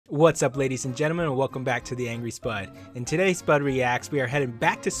What's up, ladies and gentlemen, and welcome back to the Angry Spud. In today's Spud Reacts, we are heading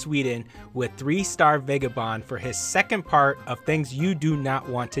back to Sweden with Three Star Vagabond for his second part of things you do not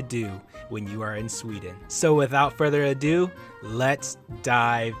want to do when you are in Sweden. So without further ado, let's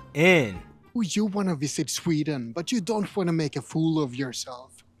dive in. You want to visit Sweden, but you don't want to make a fool of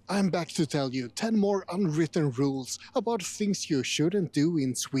yourself. I'm back to tell you 10 more unwritten rules about things you shouldn't do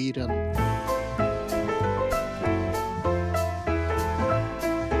in Sweden.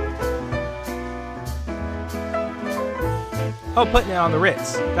 Oh, putting it on the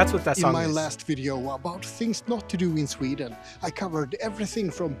Ritz. That's what that song is. In my last video about things not to do in Sweden, I covered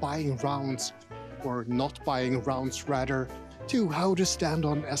everything from buying rounds, or not buying rounds rather, to how to stand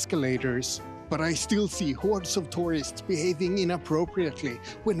on escalators. But I still see hordes of tourists behaving inappropriately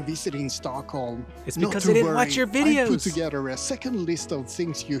when visiting Stockholm. It's because they didn't watch your videos. I put together a second list of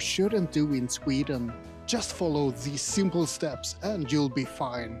things you shouldn't do in Sweden. Just follow these simple steps and you'll be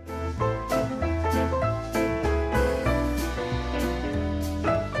fine.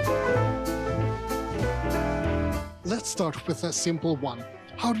 Let's start with a simple one.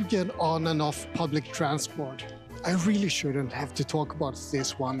 How to get on and off public transport. I really shouldn't have to talk about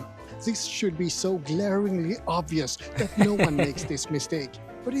this one. This should be so glaringly obvious that no one makes this mistake,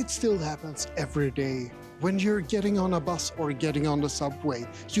 but it still happens every day. When you're getting on a bus or getting on the subway,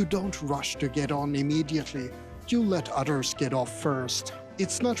 you don't rush to get on immediately. You let others get off first.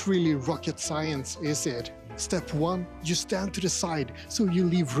 It's not really rocket science, is it? Step 1, you stand to the side so you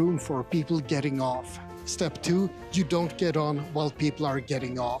leave room for people getting off. Step 2, you don't get on while people are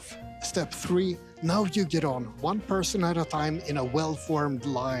getting off. Step 3, now you get on one person at a time in a well-formed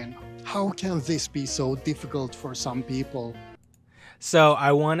line. How can this be so difficult for some people? So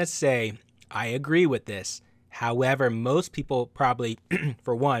I want to say I agree with this. However, most people probably,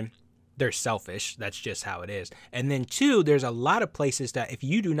 for one, they're selfish. That's just how it is. And then two, there's a lot of places that if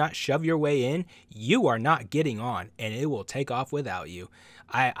you do not shove your way in, you are not getting on and it will take off without you.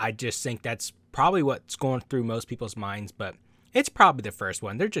 I just think that's probably what's going through most people's minds, but it's probably the first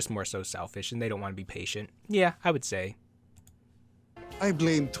one. They're just more so selfish and they don't want to be patient. Yeah, I would say. I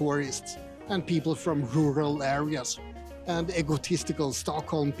blame tourists and people from rural areas and egotistical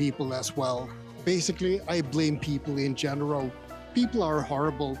Stockholm people as well. Basically, I blame people in general. People are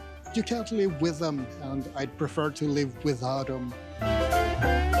horrible. You can't live with them, and I'd prefer to live without them.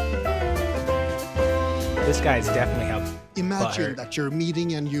 This guy's definitely helped. Imagine that you're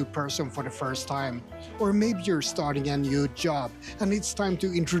meeting a new person for the first time, or maybe you're starting a new job and it's time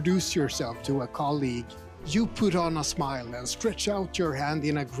to introduce yourself to a colleague. You put on a smile and stretch out your hand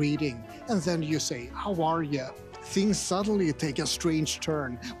in a greeting, and then you say, "How are you?" Things suddenly take a strange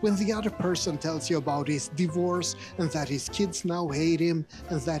turn when the other person tells you about his divorce and that his kids now hate him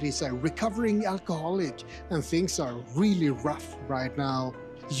and that he's a recovering alcoholic and things are really rough right now.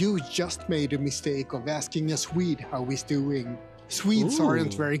 You just made a mistake of asking a Swede how he's doing. Swedes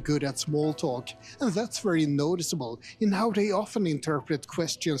aren't very good at small talk, and that's very noticeable in how they often interpret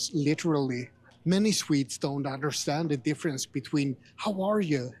questions literally. Many Swedes don't understand the difference between "how are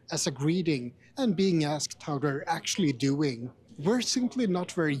you" as a greeting and being asked how they're actually doing. We're simply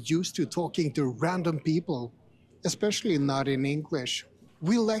not very used to talking to random people, especially not in English.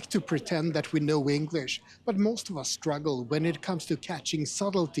 We like to pretend that we know English, but most of us struggle when it comes to catching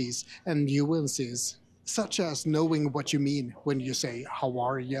subtleties and nuances, such as knowing what you mean when you say, "How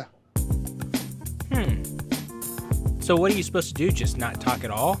are you?" So what are you supposed to do? Just not talk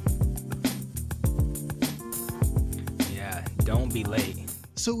at all? Yeah, don't be late.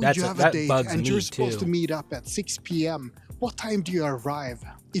 So you have a date and you're supposed to meet up at 6 p.m. What time do you arrive?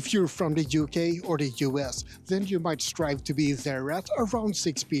 If you're from the UK or the US, then you might strive to be there at around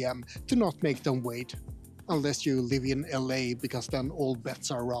 6 p.m. to not make them wait. Unless you live in LA, because then all bets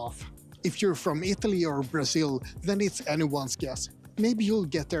are off. If you're from Italy or Brazil, then it's anyone's guess. Maybe you'll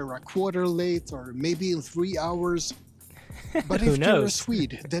get there a quarter late or maybe in 3 hours. But if you're a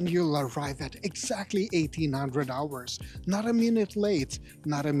Swede, then you'll arrive at exactly 1800 hours. Not a minute late,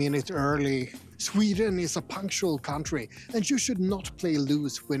 not a minute early. Sweden is a punctual country, and you should not play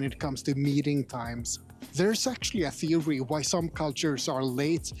loose when it comes to meeting times. There's actually a theory why some cultures are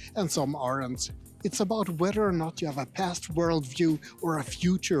late and some aren't. It's about whether or not you have a past worldview or a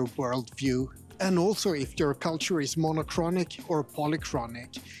future worldview. And also if your culture is monochronic or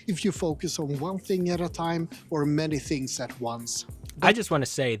polychronic, if you focus on one thing at a time or many things at once. I just want to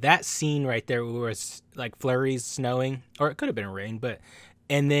say that scene right there where it's like flurries snowing, or it could have been rain,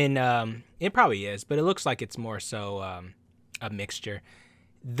 and then it probably is, but it looks like it's more so a mixture.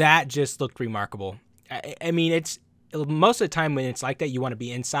 That just looked remarkable. I mean, most of the time when it's like that, you want to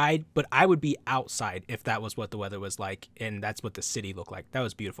be inside, but I would be outside if that was what the weather was like, and that's what the city looked like. That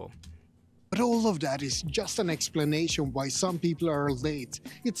was beautiful. But all of that is just an explanation why some people are late.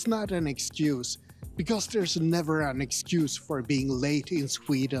 It's not an excuse, because there's never an excuse for being late in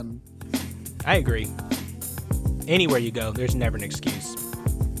Sweden. I agree. Anywhere you go, there's never an excuse.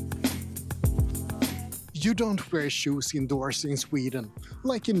 You don't wear shoes indoors in Sweden,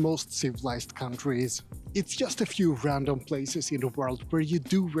 like in most civilized countries. It's just a few random places in the world where you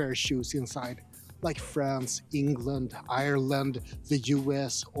do wear shoes inside, like France, England, Ireland, the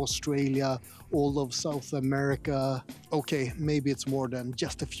US, Australia, all of South America. Okay, maybe it's more than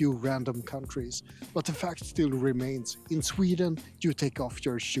just a few random countries, but the fact still remains, in Sweden, you take off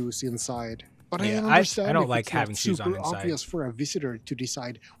your shoes inside. But Yeah, I understand I don't if like it's having not shoes on super inside. obvious for a visitor to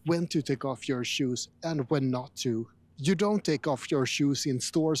decide when to take off your shoes and when not to. You don't take off your shoes in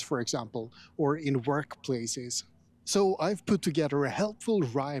stores, for example, or in workplaces. So I've put together a helpful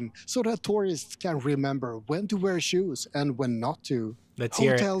rhyme so that tourists can remember when to wear shoes and when not to. Let's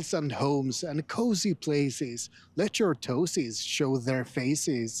hear it. Hotels and homes and cozy places, let your toesies show their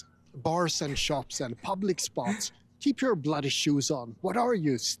faces. Bars and shops and public spots, keep your bloody shoes on. What are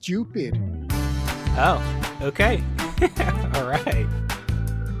you, stupid? Oh, okay. All right.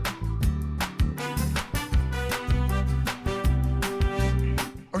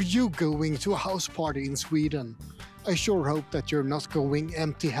 Are you going to a house party in Sweden? I sure hope that you're not going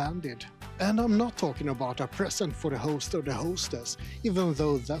empty-handed. And I'm not talking about a present for the host or the hostess, even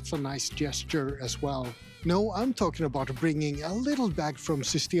though that's a nice gesture as well. No, I'm talking about bringing a little bag from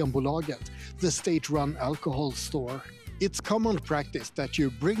Systembolaget, the state-run alcohol store. It's common practice that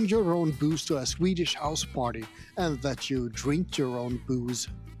you bring your own booze to a Swedish house party and that you drink your own booze.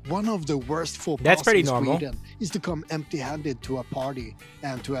 One of the worst faux That's pas pretty in normal. Sweden is to come empty-handed to a party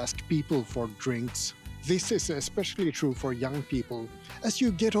and to ask people for drinks. This is especially true for young people. As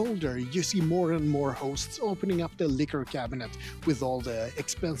you get older, you see more and more hosts opening up the liquor cabinet with all the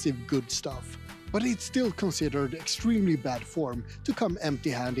expensive good stuff. But it's still considered extremely bad form to come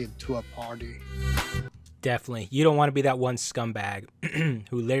empty-handed to a party. Definitely. You don't want to be that one scumbag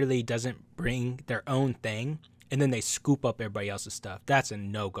who literally doesn't bring their own thing and then they scoop up everybody else's stuff. That's a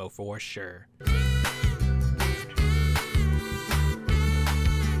no-go for sure.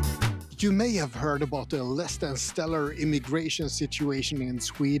 You may have heard about the less than stellar immigration situation in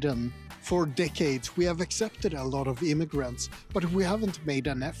Sweden. For decades, we have accepted a lot of immigrants, but we haven't made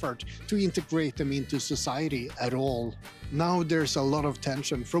an effort to integrate them into society at all. Now there's a lot of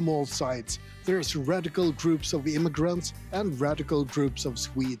tension from all sides. There's radical groups of immigrants and radical groups of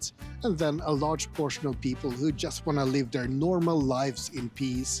Swedes, and then a large portion of people who just want to live their normal lives in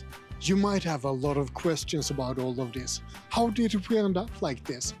peace. You might have a lot of questions about all of this. How did we end up like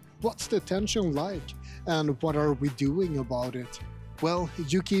this? What's the tension like? And what are we doing about it? Well,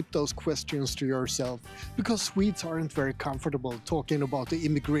 you keep those questions to yourself, because Swedes aren't very comfortable talking about the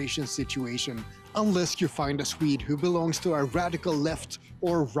immigration situation, unless you find a Swede who belongs to a radical left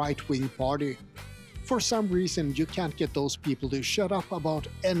or right-wing party. For some reason, you can't get those people to shut up about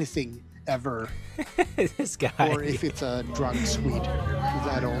anything, ever. This guy. Or if it's a drunk Swede,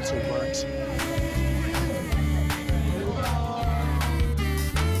 that also works.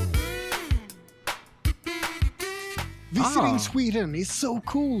 Visiting Sweden is so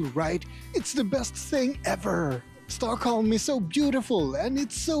cool, right? It's the best thing ever. Stockholm is so beautiful and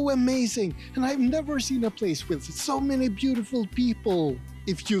it's so amazing, and I've never seen a place with so many beautiful people.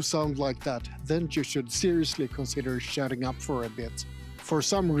 If you sound like that, then you should seriously consider shutting up for a bit. For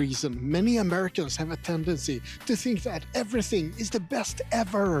some reason, many Americans have a tendency to think that everything is the best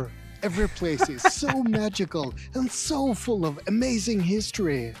ever. Every place is so magical and so full of amazing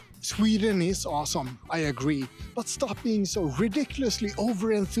history. Sweden is awesome, I agree, but stop being so ridiculously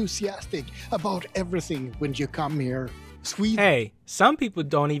over-enthusiastic about everything when you come here. Hey, some people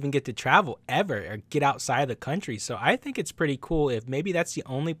don't even get to travel ever or get outside of the country, so I think it's pretty cool if maybe that's the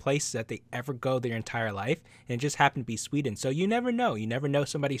only place that they ever go their entire life, and it just happened to be Sweden. So you never know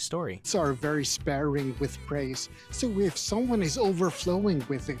somebody's story. Are very sparing with praise, so if someone is overflowing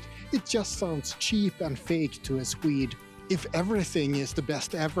with it, it just sounds cheap and fake to a Swede. If everything is the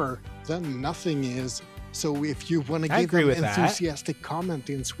best ever, then nothing is. So if you want to give an enthusiastic comment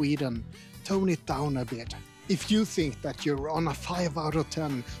in Sweden, tone it down a bit. If you think that you're on a 5 out of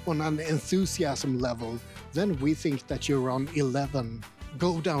 10 on an enthusiasm level, then we think that you're on 11.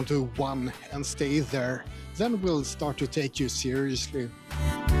 Go down to 1 and stay there. Then we'll start to take you seriously.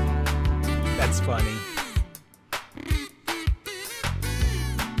 That's funny.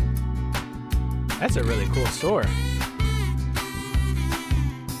 That's a really cool store.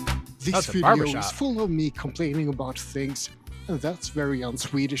 This That's a video barbershop. is full of me complaining about things, and that's very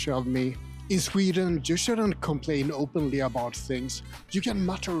un-Swedish of me. In Sweden, you shouldn't complain openly about things. You can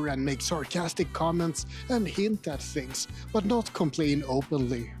mutter and make sarcastic comments and hint at things, but not complain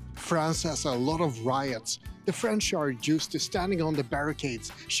openly. France has a lot of riots. The French are used to standing on the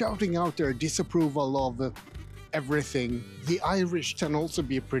barricades, shouting out their disapproval of everything. The Irish can also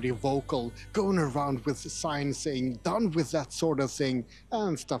be pretty vocal, going around with signs saying "done with that sort of thing"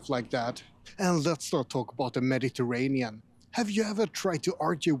 and stuff like that. And let's not talk about the Mediterranean. Have you ever tried to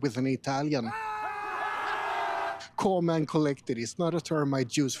argue with an Italian? Calm and collected is not a term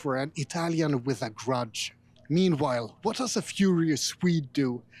I'd use for an Italian with a grudge. Meanwhile, what does a furious Swede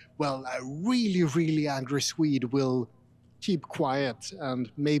do? Well, a really angry Swede will keep quiet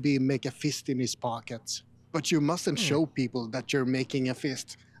and maybe make a fist in his pocket. But you mustn't show people that you're making a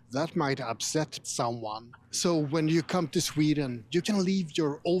fist. That might upset someone. So when you come to Sweden, you can leave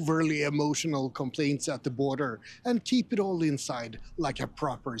your overly emotional complaints at the border and keep it all inside like a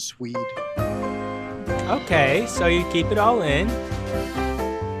proper Swede. Okay, so you keep it all in.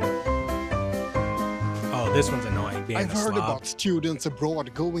 Oh, this one's annoying, being I've a heard slob. about students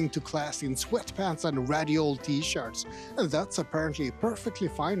abroad going to class in sweatpants and ratty old t-shirts, and that's apparently perfectly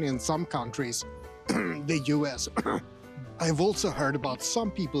fine in some countries. The US. I've also heard about some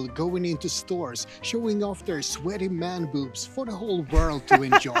people going into stores showing off their sweaty man boobs for the whole world to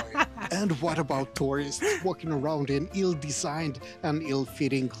enjoy. And what about tourists walking around in ill-designed and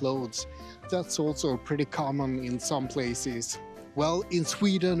ill-fitting clothes? That's also pretty common in some places. Well, in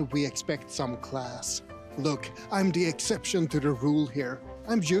Sweden we expect some class. Look, I'm the exception to the rule here.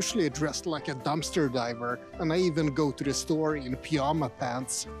 I'm usually dressed like a dumpster diver, and I even go to the store in pyjama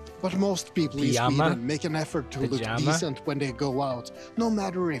pants. But most people in Sweden make an effort to look decent when they go out, no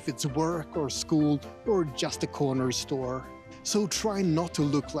matter if it's work or school or just a corner store. So try not to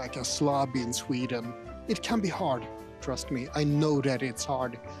look like a slob in Sweden. It can be hard, trust me, I know that it's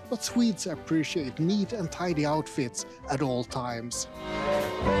hard, but Swedes appreciate neat and tidy outfits at all times.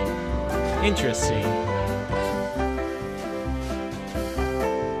 Interesting.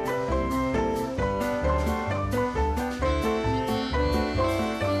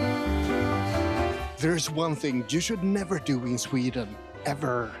 There's one thing you should never do in Sweden,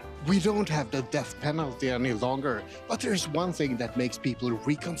 ever. We don't have the death penalty any longer, but there's one thing that makes people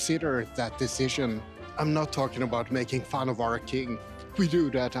reconsider that decision. I'm not talking about making fun of our king. We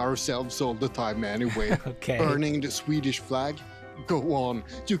do that ourselves all the time anyway. Okay. Burning the Swedish flag? Go on,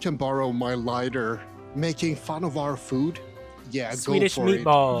 you can borrow my lighter. Making fun of our food? Yeah, Swedish go for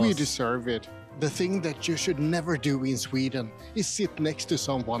meatballs. it. We deserve it. The thing that you should never do in Sweden is sit next to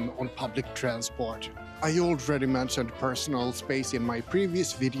someone on public transport. I already mentioned personal space in my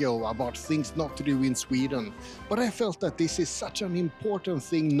previous video about things not to do in Sweden, but I felt that this is such an important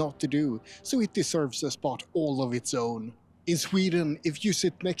thing not to do, so it deserves a spot all of its own. In Sweden, if you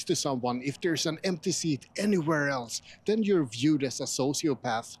sit next to someone, if there's an empty seat anywhere else, then you're viewed as a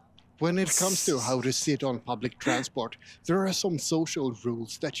sociopath. When it comes to how to sit on public transport, there are some social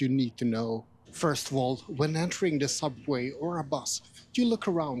rules that you need to know. First of all, when entering the subway or a bus, you look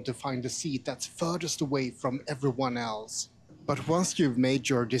around to find the seat that's furthest away from everyone else. But once you've made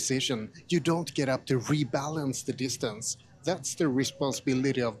your decision, you don't get up to rebalance the distance. That's the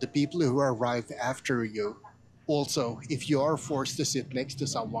responsibility of the people who arrive after you. Also, if you are forced to sit next to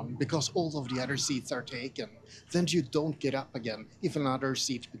someone because all of the other seats are taken, then you don't get up again if another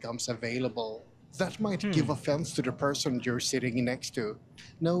seat becomes available. That might give offense to the person you're sitting next to.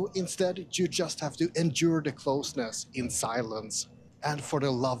 No, instead, you just have to endure the closeness in silence. And for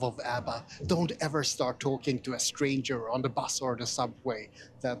the love of ABBA, don't ever start talking to a stranger on the bus or the subway.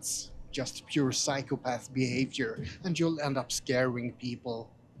 That's just pure psychopath behavior, and you'll end up scaring people.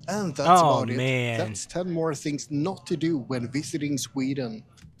 And that's about it. That's 10 more things not to do when visiting Sweden.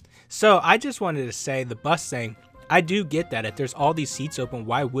 So I just wanted to say the bus thing. I do get that. If there's all these seats open,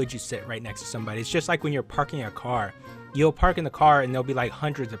 why would you sit right next to somebody? It's just like when you're parking a car. You'll park in the car and there'll be like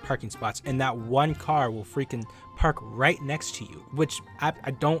hundreds of parking spots, and that one car will freaking park right next to you, which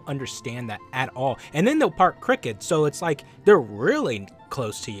I don't understand that at all. And then they'll park crooked, so it's like they're really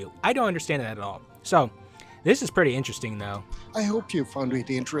close to you. I don't understand that at all. So this is pretty interesting though. I hope you found it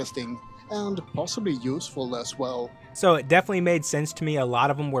interesting and possibly useful as well. So it definitely made sense to me. A lot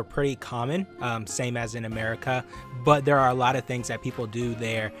of them were pretty common, same as in America, but there are a lot of things that people do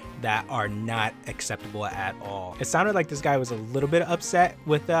there that are not acceptable at all. It sounded like this guy was a little bit upset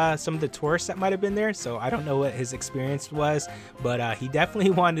with some of the tourists that might have been there, so I don't know what his experience was, but he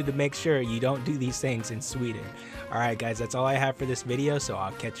definitely wanted to make sure you don't do these things in Sweden. All right, guys, that's all I have for this video, so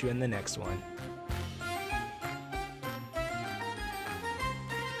I'll catch you in the next one.